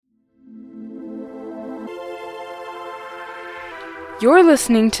You're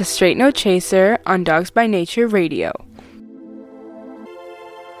listening to Straight No Chaser on Dogs by Nature Radio.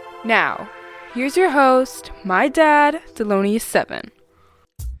 Now, here's your host, my dad, Thelonious7.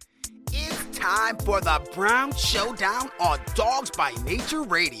 It's time for the Brown Showdown on Dogs by Nature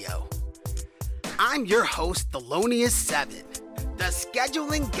Radio. I'm your host, Thelonious7. The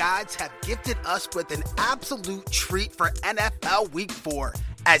scheduling gods have gifted us with an absolute treat for NFL Week 4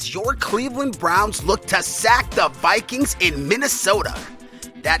 as your Cleveland Browns look to sack the Vikings in Minnesota.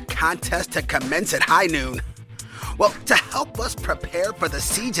 That contest to commence at high noon. Well, to help us prepare for the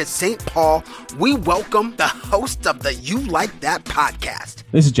siege at St. Paul, we welcome the host of the You Like That podcast.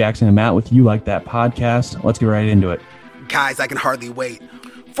 This is Jackson and Matt with You Like That podcast. Let's get right into it. Guys, I can hardly wait.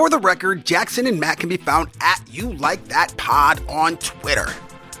 For the record, Jackson and Matt can be found at You Like That pod on Twitter.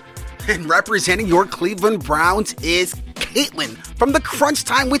 And representing your Cleveland Browns is Caitlin from the Crunch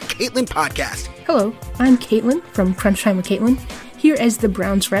Time with Caitlin podcast. Hello, I'm Caitlin from Crunch Time with Caitlin, here as the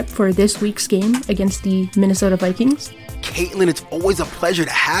Browns rep for this week's game against the Minnesota Vikings. Caitlin, it's always a pleasure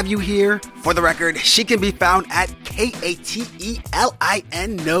to have you here. For the record, she can be found at KATELIN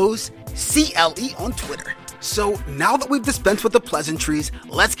knows CLE on Twitter. So now that we've dispensed with the pleasantries,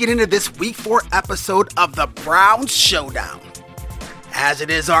 let's get into this Week 4 episode of the Browns Showdown. As it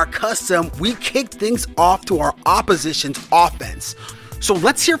is our custom, we kick things off to our opposition's offense. So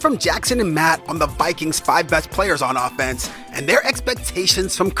let's hear from Jackson and Matt on the Vikings' 5 best players on offense and their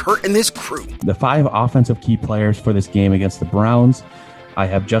expectations from Kurt and his crew. The 5 offensive key players for this game against the Browns, I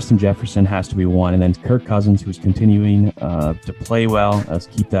have Justin Jefferson has to be one, and then Kirk Cousins, who's continuing to play well. Let's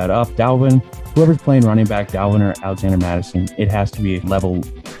keep that up. Dalvin, whoever's playing running back, Dalvin or Alexander Madison, it has to be a level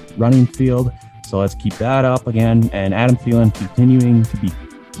running field. So let's keep that up again. And Adam Thielen continuing to be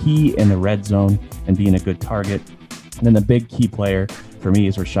key in the red zone and being a good target. And then the big key player for me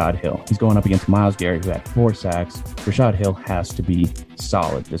is Rashad Hill. He's going up against Myles Garrett, who had 4 sacks. Rashad Hill has to be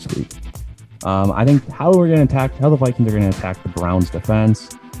solid this week. I think how the Vikings are going to attack the Browns defense,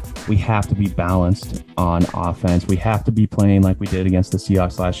 we have to be balanced on offense. We have to be playing like we did against the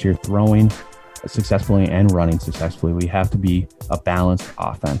Seahawks last year, throwing successfully and running successfully. We have to be a balanced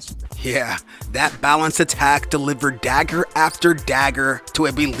offense. Yeah, that balanced attack delivered dagger after dagger to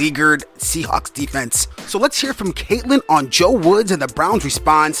a beleaguered Seahawks defense. So let's hear from Caitlin on Joe Woods and the Browns'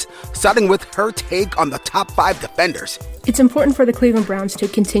 response, starting with her take on the top 5 defenders. It's important for the Cleveland Browns to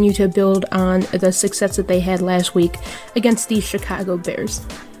continue to build on the success that they had last week against the Chicago Bears.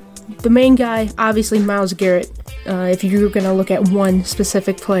 The main guy, obviously Myles Garrett, if you're going to look at one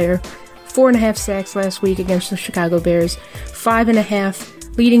specific player, 4.5 sacks last week against the Chicago Bears,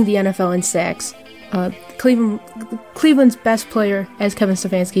 5.5 leading the NFL in sacks. Cleveland's best player, as Kevin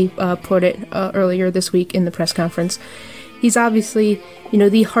Stefanski put it earlier this week in the press conference. He's obviously,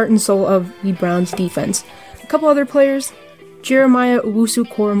 the heart and soul of the Browns defense. A couple other players, Jeremiah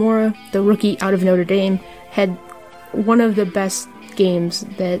Owusu-Koramoah, the rookie out of Notre Dame, had one of the best games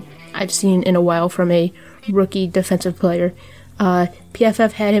that I've seen in a while from a rookie defensive player.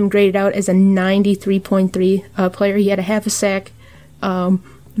 PFF had him graded out as a 93.3 player. He had a half a sack,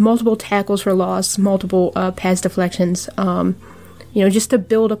 multiple tackles for loss, multiple pass deflections. Just to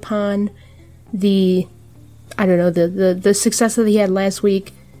build upon the success that he had last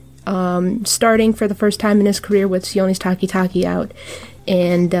week, starting for the first time in his career with Sionis Takitaki out,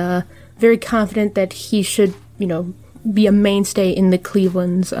 and very confident that he should, be a mainstay in the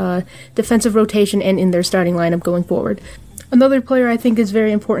Cleveland's defensive rotation and in their starting lineup going forward. Another player I think is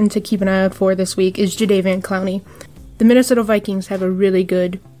very important to keep an eye out for this week is Jadeveon Clowney. The Minnesota Vikings have a really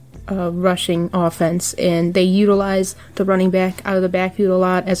good rushing offense, and they utilize the running back out of the backfield a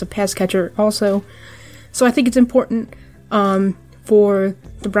lot as a pass catcher also. So I think it's important for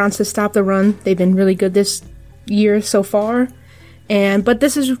the Browns to stop the run. They've been really good this year so far, but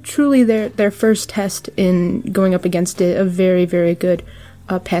this is truly their first test in going up against a very, very good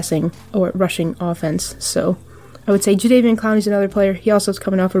passing or rushing offense. So I would say Jadeveon Clowney's another player. He also is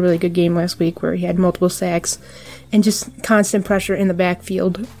coming off a really good game last week where he had multiple sacks and just constant pressure in the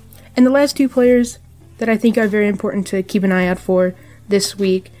backfield. And the last 2 players that I think are very important to keep an eye out for this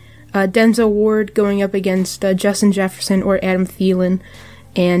week, Denzel Ward going up against Justin Jefferson or Adam Thielen,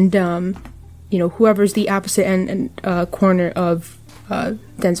 and whoever's the opposite end corner of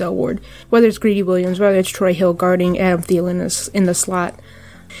Denzel Ward, whether it's Greedy Williams, whether it's Troy Hill guarding Adam Thielen in the slot,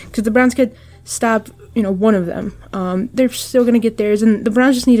 because the Browns could stop one of them. They're still going to get theirs, and the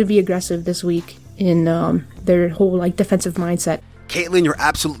Browns just need to be aggressive this week in their whole defensive mindset. Caitlin, you're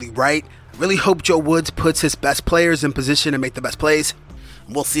absolutely right. Really hope Joe Woods puts his best players in position to make the best plays.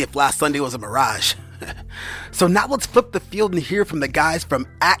 We'll see if last Sunday was a mirage. So now let's flip the field and hear from the guys from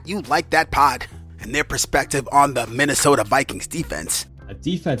 @YouLikeThatPod. and their perspective on the Minnesota Vikings defense. A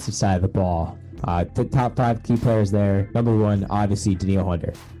defensive side of the ball, the top 5 key players there. Number 1, obviously, Danielle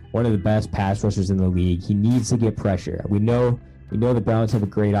Hunter, one of the best pass rushers in the league. He needs to get pressure. We know the Browns have a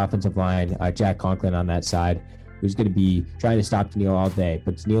great offensive line. Jack Conklin on that side, who's going to be trying to stop Danielle all day.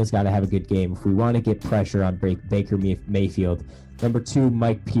 But Danielle's got to have a good game if we want to get pressure on Baker Mayfield. Number 2,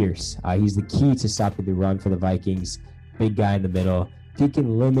 Mike Pierce. He's the key to stopping the run for the Vikings. Big guy in the middle. If he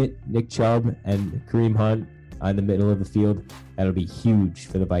can limit Nick Chubb and Kareem Hunt in the middle of the field, that'll be huge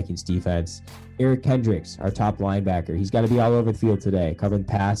for the Vikings defense. Eric Kendricks, our top linebacker. He's got to be all over the field today, covering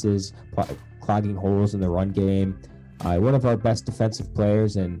passes, clogging holes in the run game. One of our best defensive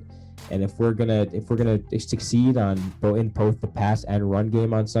players, and if we're gonna succeed in both the pass and run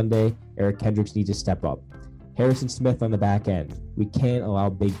game on Sunday, Eric Kendricks needs to step up. Harrison Smith on the back end. We can't allow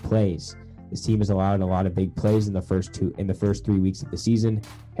big plays. This team has allowed a lot of big plays in the first 3 weeks of the season.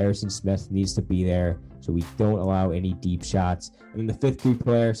 Harrison Smith needs to be there so we don't allow any deep shots. And then the 5th key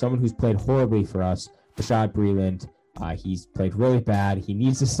player, someone who's played horribly for us, Rashad Breeland. He's played really bad. He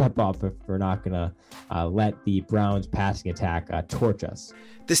needs to step up if we're not going to let the Browns passing attack torch us.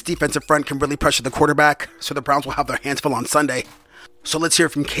 This defensive front can really pressure the quarterback, so the Browns will have their hands full on Sunday. So let's hear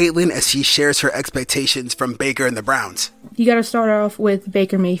from Caitlin as she shares her expectations from Baker and the Browns. You got to start off with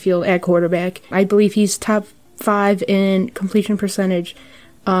Baker Mayfield at quarterback. I believe he's top 5 in completion percentage.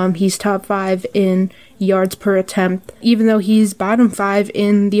 He's top 5 in yards per attempt, even though he's bottom 5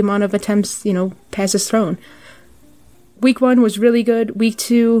 in the amount of attempts, passes thrown. Week 1 was really good. Week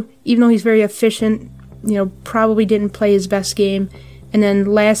 2, even though he's very efficient, probably didn't play his best game. And then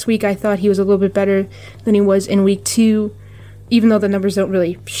last week, I thought he was a little bit better than he was in week 2, even though the numbers don't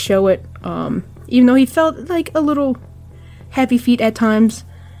really show it. Even though he felt like a little happy feet at times.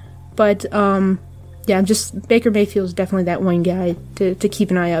 But, Baker Mayfield's definitely that one guy to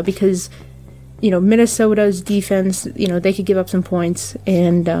keep an eye out because, Minnesota's defense, they could give up some points.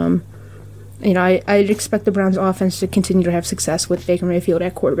 And, I'd expect the Browns offense to continue to have success with Baker Mayfield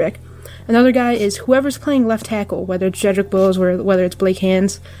at quarterback. Another guy is whoever's playing left tackle, whether it's Jedrick Wills or whether it's Blake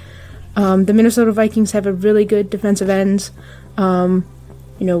Hands. The Minnesota Vikings have a really good defensive ends.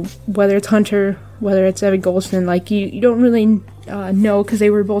 Whether it's Hunter, whether it's Evan Goldston, you don't really know because they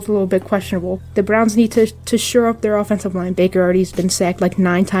were both a little bit questionable. The Browns need to shore up their offensive line. Baker already has been sacked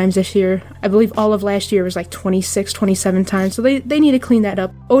 9 times this year. I believe all of last year was 26, 27 times, so they need to clean that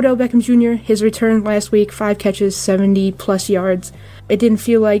up. Odell Beckham Jr., his return last week, 5 catches, 70-plus yards. It didn't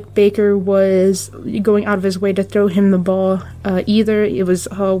feel like Baker was going out of his way to throw him the ball either. It was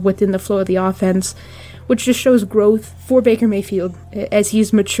within the flow of the offense, which just shows growth for Baker Mayfield as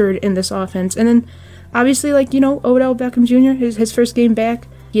he's matured in this offense. And then, obviously, Odell Beckham Jr., his first game back,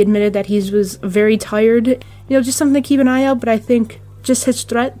 he admitted that he was very tired. Just something to keep an eye out, but I think just his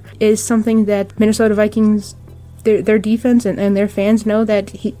threat is something that Minnesota Vikings, their defense and their fans know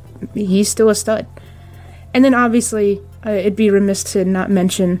that he's still a stud. And then, obviously, it'd be remiss to not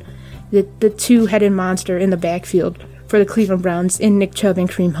mention the two-headed monster in the backfield for the Cleveland Browns in Nick Chubb and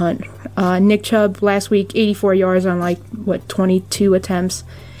Kareem Hunt. Nick Chubb last week, 84 yards on 22 attempts.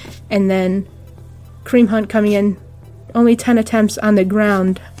 And then Kareem Hunt coming in, only 10 attempts on the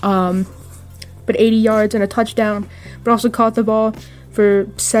ground, but 80 yards and a touchdown. But also caught the ball for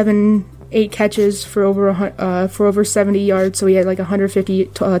 8 catches for over 70 yards. So he had 150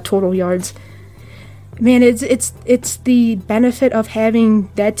 total yards. Man, it's the benefit of having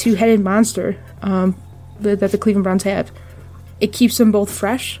that two-headed monster that the Cleveland Browns have. It keeps them both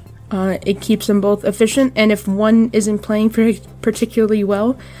fresh. It keeps them both efficient. And if one isn't playing particularly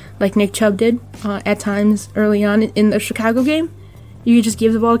well, like Nick Chubb did at times early on in the Chicago game, you can just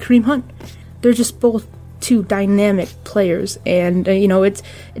give the ball to Kareem Hunt. They're just both two dynamic players. And,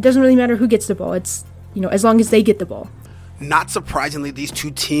 it doesn't really matter who gets the ball. It's, as long as they get the ball. Not surprisingly, these two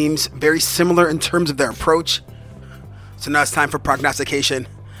teams very similar in terms of their approach. So now it's time for prognostication.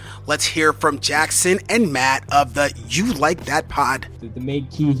 Let's hear from Jackson and Matt of the You Like That pod. The main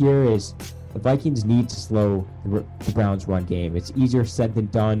key here is the Vikings need to slow the Browns' run game. It's easier said than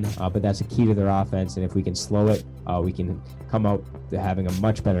done, but that's a key to their offense. And if we can slow it, we can come out to having a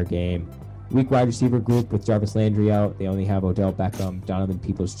much better game. Weak wide receiver group with Jarvis Landry out. They only have Odell Beckham, Donovan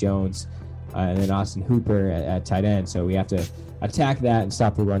Peoples-Jones, and then Austin Hooper at tight end. So we have to attack that and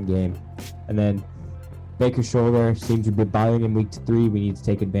stop the run game. And then Baker's shoulder seems to be bothering him week 3. We need to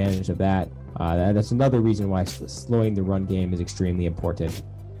take advantage of that. That's another reason why slowing the run game is extremely important.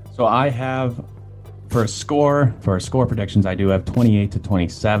 So I have, for score predictions, I do have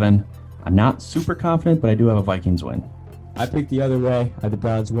 28-27. I'm not super confident, but I do have a Vikings win. I picked the other way. The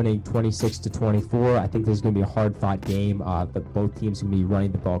Browns winning 26-24. I think this is going to be a hard-fought game, but both teams are going to be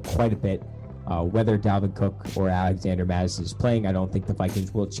running the ball quite a bit. Whether Dalvin Cook or Alexander Madison is playing, I don't think the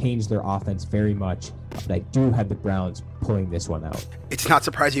Vikings will change their offense very much, but I do have the Browns pulling this one out. It's not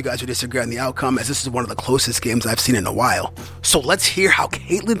surprising you guys would disagree on the outcome, as this is one of the closest games I've seen in a while. So let's hear how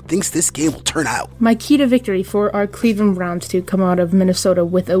Caitlin thinks this game will turn out. My key to victory for our Cleveland Browns to come out of Minnesota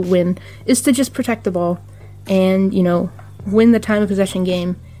with a win is to just protect the ball and, win the time of possession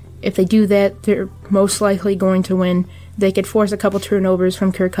game. If they do that, they're most likely going to win. They could force a couple turnovers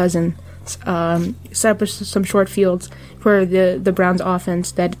from Kirk Cousins, set up some short fields for the Browns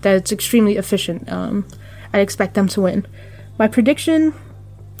offense that's extremely efficient. I expect them to win. My prediction,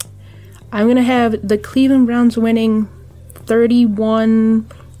 I'm going to have the Cleveland Browns winning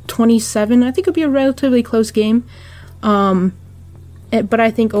 31-27. I think it'll be a relatively close game. But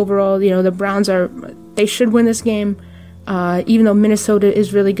I think overall, the Browns they should win this game. Even though Minnesota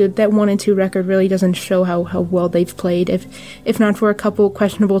is really good, that 1-2 record really doesn't show how well they've played. If not for a couple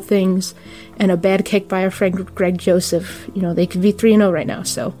questionable things and a bad kick by our friend Greg Joseph, they could be 3-0 right now.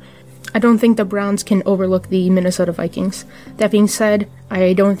 So I don't think the Browns can overlook the Minnesota Vikings. That being said,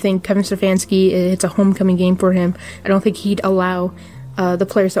 I don't think Kevin Stefanski, it's a homecoming game for him. I don't think he'd allow the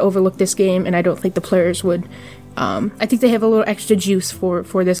players to overlook this game, and I don't think the players would. I think they have a little extra juice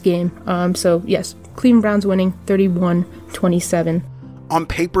for this game. So yes, Cleveland Browns winning 31-27. On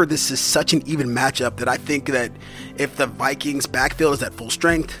paper, this is such an even matchup that I think that if the Vikings backfield is at full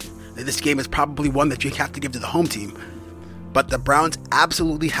strength, that this game is probably one that you have to give to the home team. But the Browns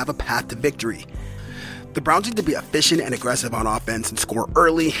absolutely have a path to victory. The Browns need to be efficient and aggressive on offense and score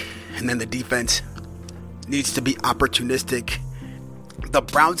early, and then the defense needs to be opportunistic. The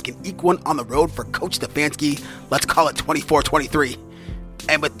Browns can eke one on the road for Coach Stefanski. Let's call it 24-23.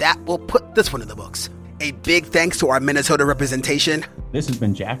 And with that, we'll put this one in the books. A big thanks to our Minnesota representation. This has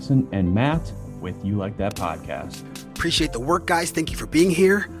been Jackson and Matt with You Like That Podcast. Appreciate the work, guys. Thank you for being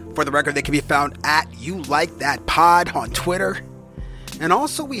here. For the record, they can be found at You Like That Pod on Twitter. And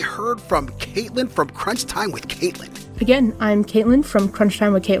also, we heard from Caitlin from Crunch Time with Caitlin. Again, I'm Caitlin from Crunch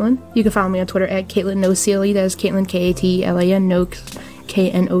Time with Caitlin. You can follow me on Twitter at Caitlin That is Caitlin, K-A-T-L-A-N, Knowscle.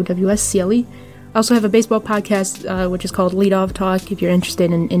 I also have a baseball podcast, which is called Lead Off Talk. If you're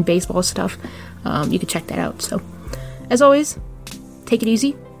interested in baseball stuff, you can check that out. So, as always, take it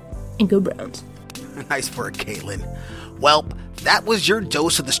easy and go Browns. Nice work, Caitlin. Well, that was your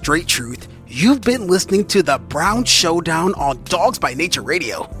dose of the straight truth. You've been listening to the Brown Showdown on Dogs by Nature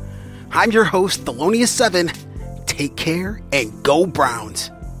Radio. I'm your host, Thelonious7. Take care and go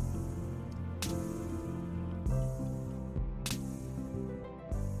Browns.